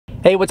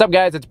Hey, what's up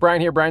guys? It's Brian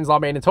here, Brian's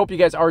Lawn Maintenance. Hope you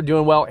guys are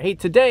doing well. Hey,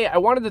 today I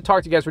wanted to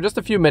talk to you guys for just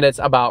a few minutes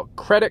about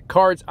credit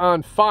cards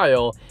on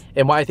file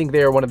and why I think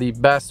they are one of the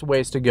best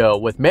ways to go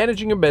with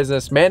managing your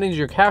business, managing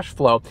your cash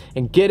flow,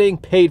 and getting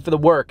paid for the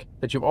work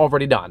that you've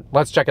already done.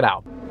 Let's check it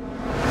out.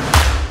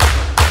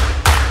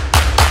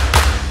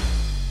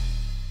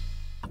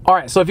 All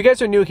right, so if you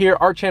guys are new here,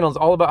 our channel is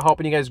all about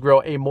helping you guys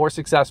grow a more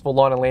successful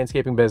lawn and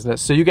landscaping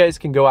business so you guys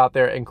can go out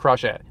there and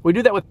crush it. We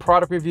do that with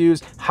product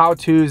reviews,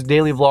 how-tos,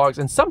 daily vlogs,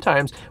 and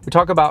sometimes we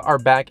talk about our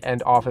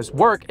back-end office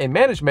work and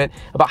management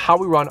about how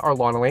we run our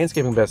lawn and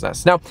landscaping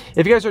business. Now,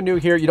 if you guys are new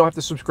here, you don't have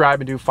to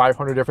subscribe and do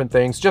 500 different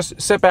things. Just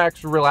sit back,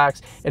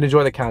 relax, and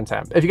enjoy the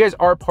content. If you guys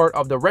are part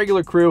of the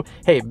regular crew,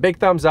 hey, big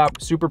thumbs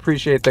up, super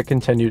appreciate the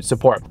continued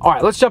support. All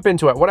right, let's jump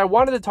into it. What I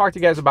wanted to talk to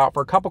you guys about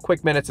for a couple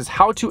quick minutes is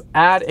how to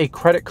add a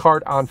credit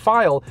card on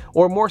file,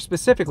 or more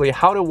specifically,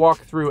 how to walk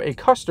through a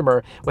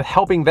customer with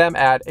helping them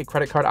add a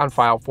credit card on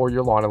file for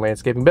your lawn and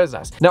landscaping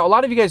business. Now, a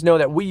lot of you guys know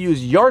that we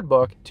use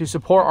Yardbook to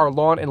support our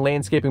lawn and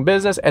landscaping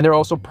business, and they're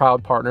also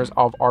proud partners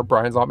of our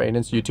Brian's Lawn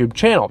Maintenance YouTube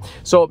channel.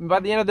 So by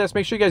the end of this,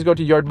 make sure you guys go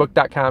to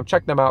yardbook.com,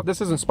 check them out. This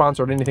isn't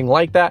sponsored or anything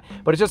like that,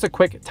 but it's just a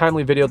quick,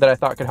 timely video that I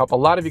thought could help a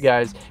lot of you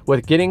guys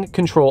with getting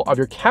control of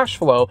your cash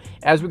flow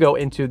as we go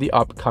into the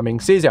upcoming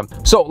season.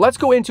 So let's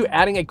go into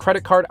adding a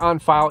credit card on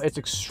file. It's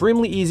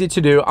extremely easy to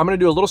do. I'm going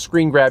to do a little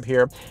screen grab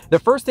here. The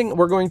first thing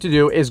we're going to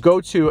do is go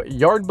to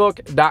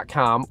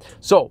yardbook.com.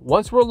 So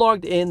once we're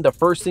logged in, the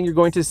first thing you're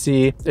going to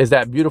see is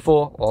that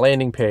beautiful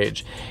landing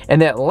page.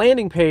 And that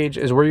landing page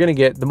is where you're going to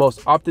get the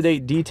most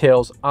up-to-date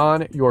details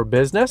on your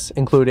business,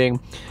 including,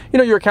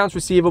 your accounts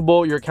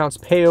receivable, your accounts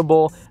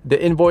payable,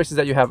 the invoices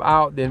that you have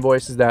out, the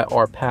invoices that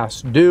are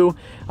past due,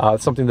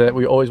 something that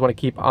we always want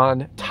to keep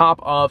on top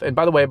of. And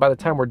by the way, by the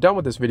time we're done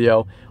with this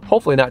video,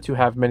 hopefully not to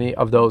have many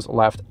of those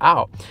left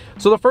out.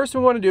 So the first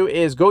thing we want to do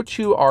is go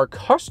to our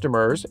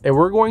customers, and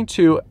we're going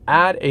to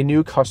add a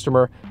new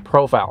customer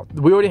profile.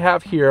 We already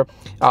have here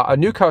a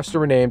new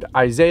customer named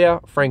Isaiah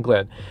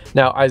Franklin.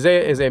 Now,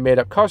 Isaiah is a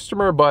made-up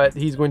customer, but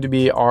he's going to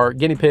be our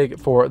guinea pig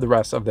for the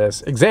rest of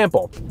this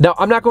example. Now,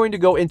 I'm not going to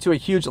go into a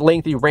huge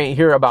lengthy rant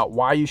here about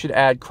why you should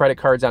add credit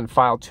cards on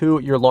file to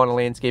your lawn and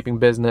landscaping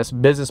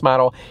business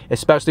model,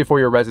 especially for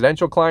your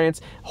residential clients.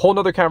 Whole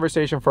nother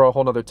conversation for a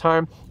whole nother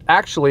time.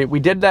 Actually, we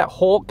did that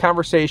whole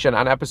conversation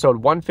on episode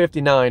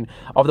 159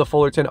 of the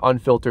Fullerton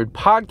Unfiltered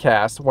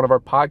podcast, one of our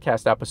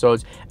podcast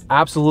episodes.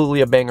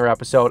 Absolutely a banger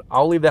episode.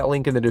 I'll leave that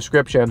link in the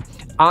description.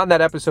 On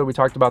that episode, we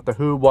talked about the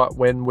who, what,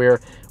 when, where,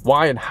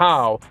 why, and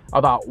how,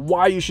 about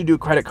why you should do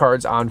credit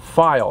cards on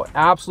file.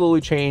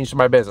 Absolutely changed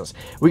my business.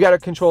 We got a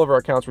control over our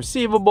accounts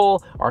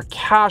receivable, our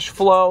cash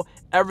flow.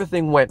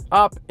 Everything went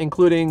up,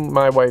 including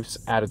my wife's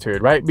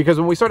attitude, right? Because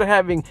when we started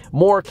having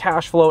more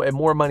cash flow and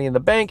more money in the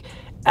bank,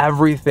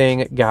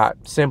 everything got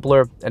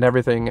simpler and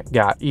everything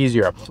got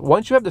easier.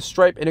 Once you have the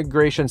Stripe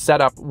integration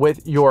set up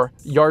with your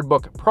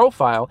Yardbook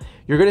profile,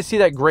 you're going to see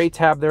that gray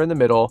tab there in the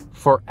middle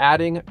for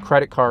adding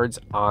credit cards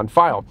on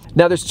file.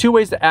 Now, there's two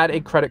ways to add a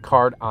credit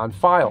card on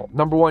file.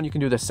 Number one, you can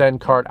do the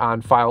send card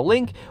on file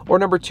link, or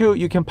number two,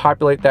 you can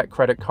populate that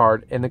credit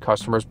card in the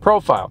customer's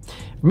profile.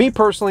 Me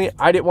personally,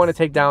 I didn't want to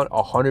take down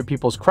 100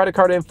 people's credit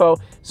card info,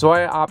 so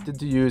I opted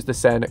to use the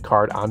send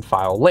card on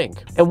file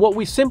link. And what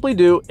we simply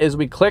do is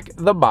we click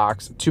the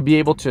box to be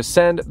able to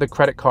send the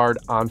credit card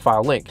on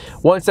file link.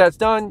 Once that's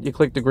done, you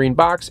click the green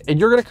box, and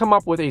you're going to come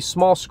up with a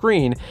small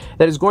screen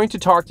that is going to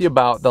talk to you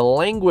about the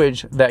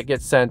language that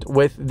gets sent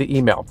with the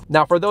email.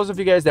 Now, for those of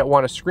you guys that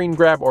want a screen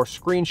grab or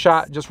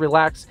screenshot, just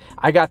relax.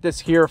 I got this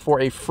here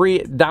for a free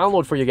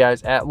download for you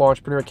guys at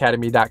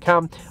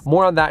launchpreneuracademy.com.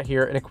 More on that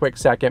here in a quick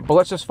second, but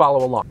let's just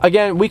follow along.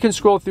 Again, we can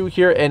scroll through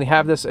here and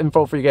have this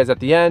info for you guys at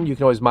the end. You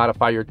can always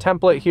modify your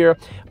template here,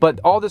 but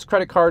all this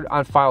credit card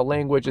on file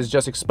language is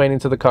just explaining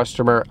to the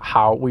customer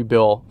how we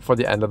bill for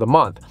the end of the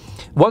month.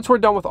 Once we're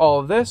done with all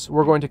of this,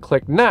 we're going to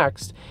click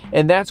next,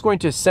 and that's going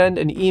to send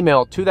an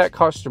email to that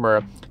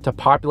customer to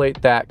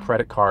populate that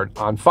credit card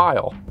on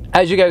file.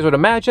 As you guys would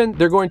imagine,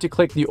 they're going to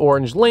click the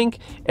orange link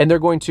and they're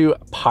going to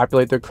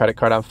populate their credit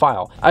card on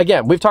file.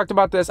 Again, we've talked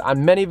about this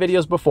on many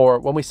videos before.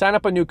 When we sign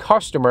up a new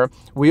customer,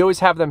 we always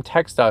have them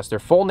text us their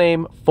full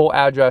name, full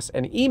address,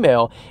 and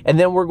email, and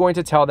then we're going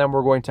to tell them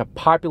we're going to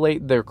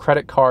populate their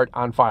credit card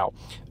on file.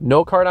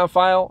 No card on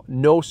file,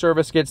 no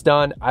service gets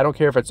done. I don't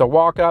care if it's a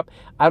walk-up.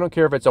 I don't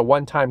care if it's a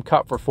one-time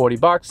cut for 40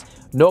 bucks.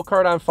 No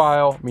card on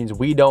file means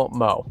we don't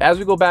mow. As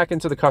we go back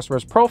into the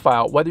customer's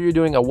profile, whether you're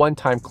doing a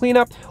one-time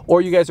cleanup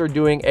or you guys are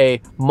doing a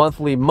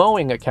monthly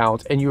mowing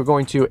account and you're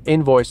going to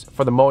invoice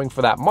for the mowing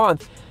for that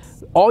month,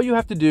 all you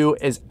have to do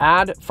is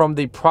add from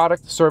the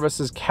product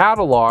services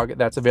catalog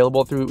that's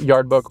available through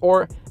Yardbook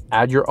or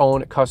add your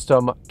own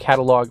custom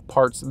catalog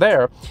parts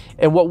there.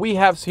 And what we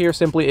have here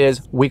simply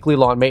is weekly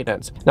lawn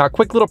maintenance. Now, a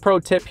quick little pro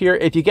tip here,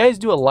 if you guys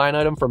do a line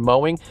item for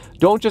mowing,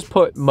 don't just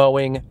put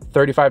mowing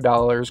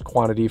 $35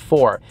 quantity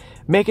 4.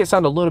 Make it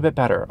sound a little bit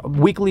better.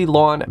 Weekly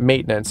lawn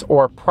maintenance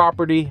or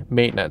property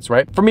maintenance,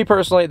 right? For me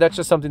personally, that's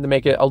just something to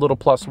make it a little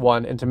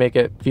 +1 and to make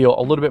it feel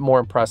a little bit more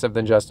impressive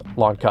than just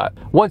lawn cut.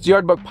 Once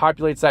Yardbook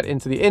populates that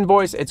into the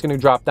invoice, it's going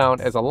to drop down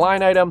as a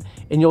line item,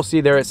 and you'll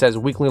see there it says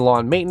weekly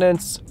lawn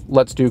maintenance.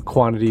 Let's do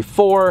quantity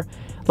 4.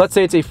 Let's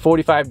say it's a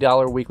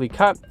 $45 weekly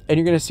cut, and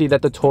you're gonna see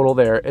that the total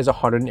there is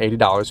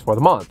 $180 for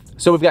the month.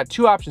 So we've got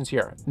two options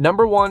here.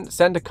 Number one,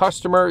 send a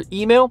customer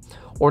email,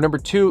 or number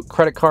two,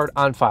 credit card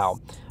on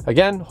file.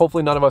 Again,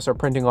 hopefully none of us are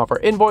printing off our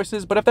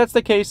invoices, but if that's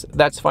the case,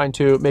 that's fine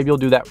too. Maybe you'll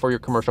do that for your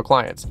commercial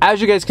clients. As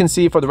you guys can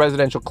see for the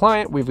residential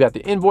client, we've got the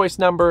invoice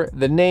number,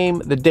 the name,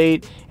 the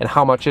date, and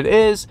how much it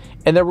is.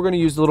 And then we're gonna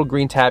use the little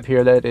green tab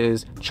here that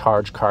is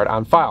charge card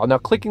on file. Now,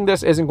 clicking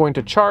this isn't going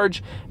to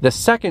charge. The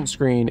second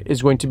screen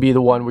is going to be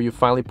the one where you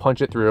finally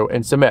punch it through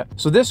and submit.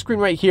 So this screen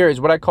right here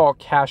is what I call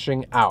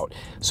cashing out.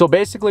 So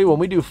basically when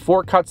we do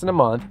 4 cuts in a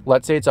month,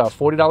 let's say it's a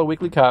 $40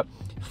 weekly cut,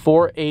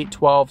 4, 8,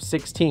 12,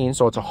 16,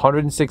 so it's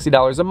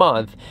 $160 a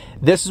month.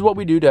 This is what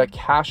we do to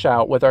cash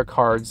out with our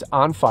cards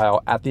on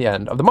file at the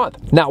end of the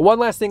month. Now, one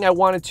last thing I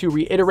wanted to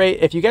reiterate,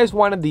 if you guys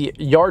wanted the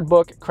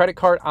Yardbook credit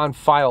card on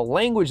file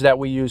language that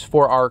we use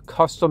for our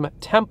custom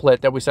template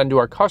that we send to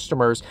our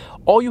customers,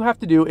 all you have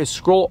to do is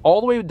scroll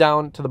all the way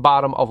down to the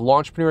bottom of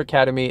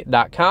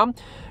launchpreneuracademy.com.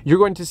 You're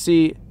going to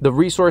see the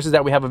resources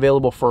that we have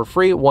available for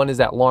free. One is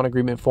that lawn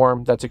agreement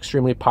form that's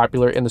extremely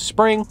popular in the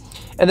spring.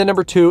 And then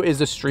number 2 is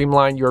the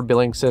Streamline Your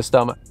Billing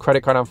System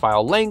credit card on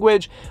file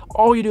language.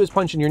 All you do is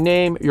punch in your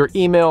name, your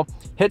email,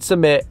 hit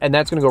submit, and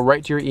that's gonna go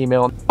right to your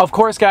email. Of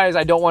course, guys,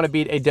 I don't wanna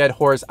beat a dead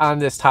horse on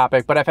this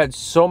topic, but I've had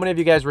so many of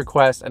you guys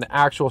request an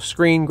actual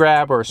screen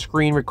grab or a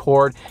screen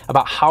record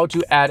about how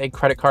to add a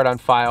credit card on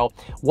file,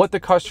 what the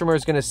customer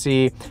is gonna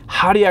see,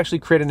 how do you actually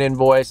create an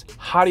invoice,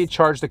 how do you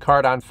charge the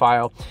card on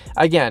file.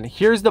 Again,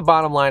 here's the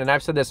bottom line, and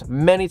I've said this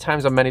many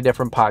times on many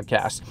different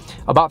podcasts.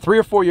 About 3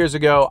 or 4 years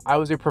ago, I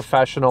was a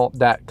professional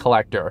debt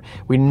collector.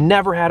 We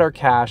never had our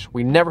cash.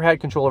 We never had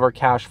control of our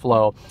cash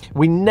flow.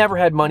 We never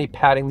had money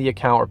padding the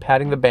account or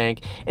padding the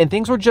bank, and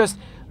things were just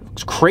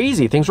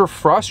crazy. Things were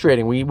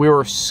frustrating. We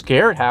were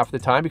scared half the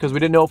time because we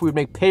didn't know if we would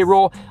make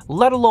payroll,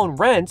 let alone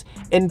rent,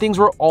 and things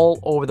were all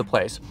over the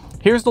place.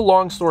 Here's the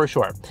long story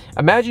short.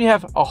 Imagine you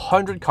have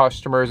 100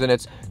 customers and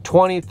it's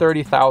 $20,000,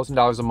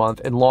 $30,000 a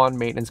month in lawn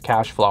maintenance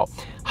cash flow.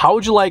 How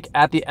would you like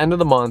at the end of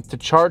the month to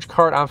charge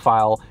card on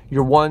file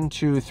your 100,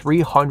 200,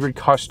 300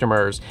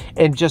 customers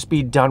and just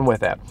be done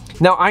with it?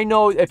 Now, I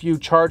know if you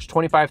charge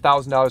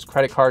 $25,000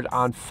 credit card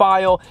on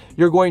file,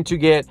 you're going to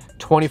get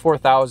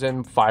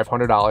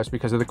 $24,500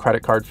 because of the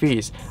credit card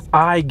fees.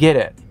 I get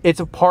it. It's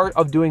a part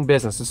of doing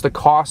business. It's the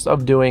cost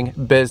of doing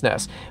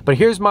business. But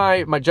here's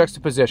my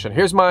juxtaposition.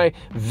 Here's my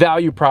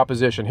value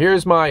proposition.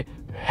 Here's my,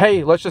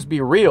 hey, let's just be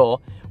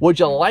real. Would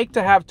you like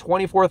to have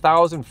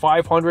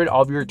 $24,500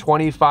 of your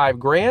 25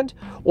 grand?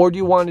 Or do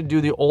you want to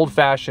do the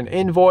old-fashioned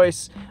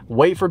invoice,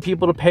 wait for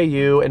people to pay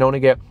you and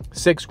only get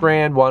 6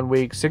 grand one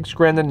week, 6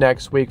 grand the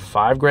next week,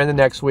 5 grand the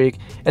next week,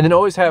 and then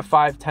always have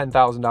 $5,000,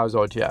 $10,000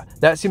 owed to you?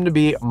 That seemed to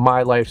be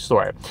my life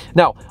story.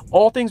 Now,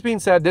 all things being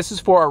said, this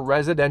is for our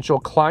residential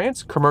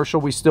clients.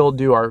 Commercial, we still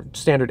do our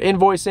standard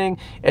invoicing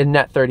and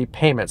net 30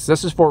 payments.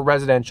 This is for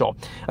residential.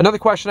 Another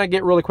question I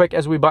get really quick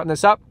as we button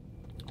this up: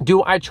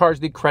 do I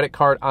charge the credit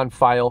card on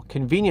file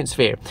convenience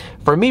fee?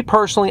 For me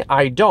personally,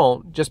 I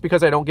don't, just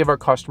because I don't give our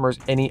customers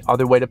any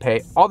other way to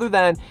pay other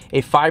than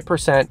a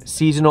 5%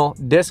 seasonal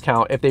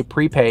discount if they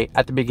prepay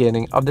at the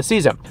beginning of the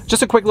season.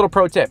 Just a quick little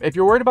pro tip: if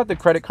you're worried about the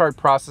credit card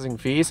processing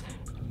fees,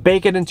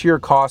 bake it into your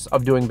cost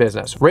of doing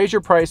business. Raise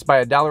your price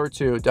by $1 or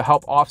 $2 to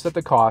help offset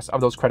the cost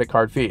of those credit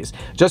card fees.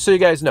 Just so you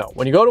guys know,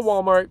 when you go to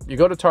Walmart, you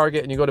go to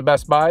Target, and you go to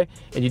Best Buy,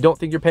 and you don't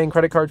think you're paying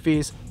credit card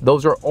fees,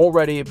 those are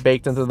already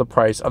baked into the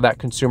price of that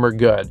consumer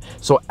good.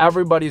 So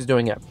everybody's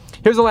doing it.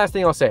 Here's the last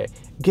thing I'll say.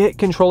 Get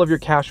control of your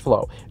cash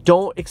flow.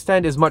 Don't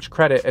extend as much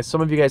credit as some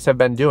of you guys have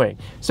been doing.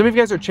 Some of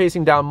you guys are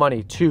chasing down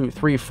money 2,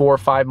 3, 4,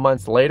 5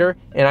 months later,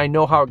 and I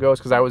know how it goes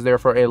because I was there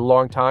for a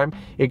long time.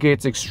 It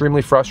gets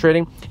extremely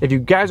frustrating. If you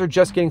guys are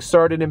just getting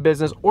started in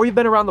business or you've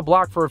been around the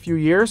block for a few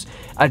years,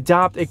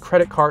 adopt a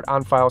credit card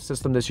on file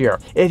system this year.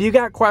 If you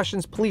got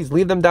questions, please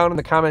leave them down in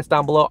the comments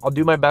down below. I'll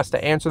do my best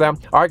to answer them.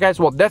 All right, guys,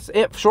 well, that's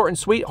it. Short and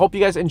sweet. Hope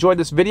you guys enjoyed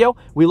this video.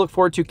 We look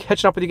forward to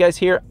catching up with you guys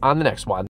here on the next one.